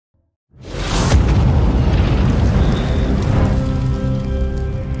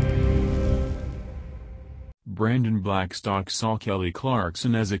Brandon Blackstock saw Kelly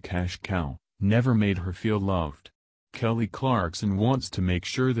Clarkson as a cash cow, never made her feel loved. Kelly Clarkson wants to make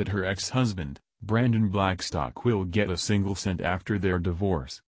sure that her ex-husband, Brandon Blackstock, will get a single cent after their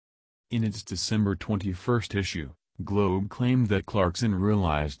divorce. In its December 21 issue, Globe claimed that Clarkson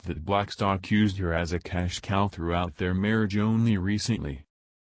realized that Blackstock used her as a cash cow throughout their marriage only recently.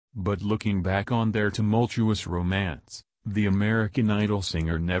 But looking back on their tumultuous romance, the American Idol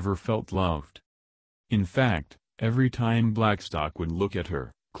singer never felt loved. In fact, every time Blackstock would look at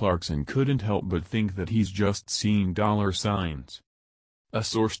her, Clarkson couldn't help but think that he's just seeing dollar signs. A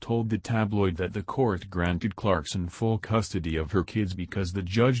source told the tabloid that the court granted Clarkson full custody of her kids because the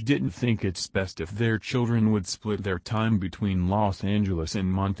judge didn't think it's best if their children would split their time between Los Angeles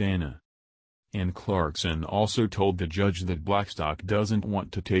and Montana. And Clarkson also told the judge that Blackstock doesn't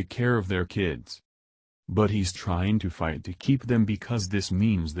want to take care of their kids. But he's trying to fight to keep them because this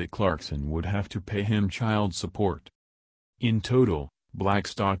means that Clarkson would have to pay him child support. In total,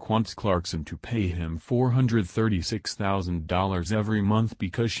 Blackstock wants Clarkson to pay him $436,000 every month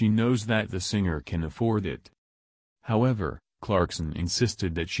because she knows that the singer can afford it. However, Clarkson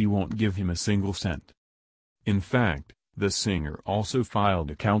insisted that she won't give him a single cent. In fact, the singer also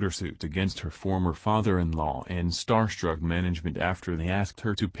filed a countersuit against her former father-in-law and Starstruck Management after they asked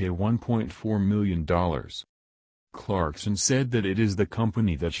her to pay $1.4 million. Clarkson said that it is the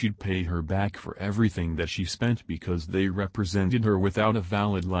company that should pay her back for everything that she spent because they represented her without a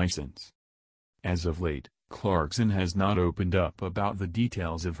valid license. As of late, Clarkson has not opened up about the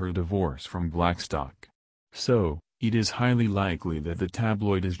details of her divorce from Blackstock. So, it is highly likely that the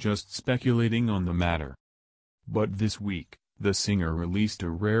tabloid is just speculating on the matter. But this week, the singer released a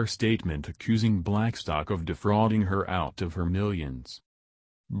rare statement accusing Blackstock of defrauding her out of her millions.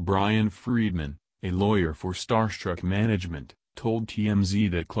 Brian Friedman, a lawyer for Starstruck Management, told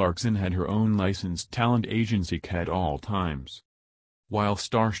TMZ that Clarkson had her own licensed talent agency at all times. While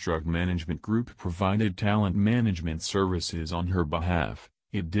Starstruck Management Group provided talent management services on her behalf,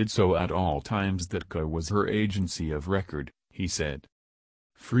 it did so at all times that CA was her agency of record, he said.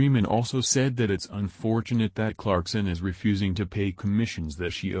 Freeman also said that it's unfortunate that Clarkson is refusing to pay commissions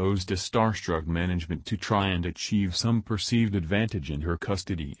that she owes to Starstruck Management to try and achieve some perceived advantage in her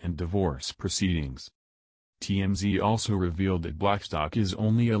custody and divorce proceedings. TMZ also revealed that Blackstock is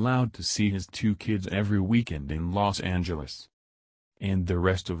only allowed to see his two kids every weekend in Los Angeles. And the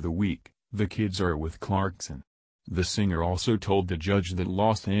rest of the week, the kids are with Clarkson. The singer also told the judge that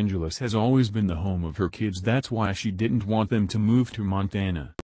Los Angeles has always been the home of her kids. That's why she didn't want them to move to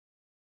Montana.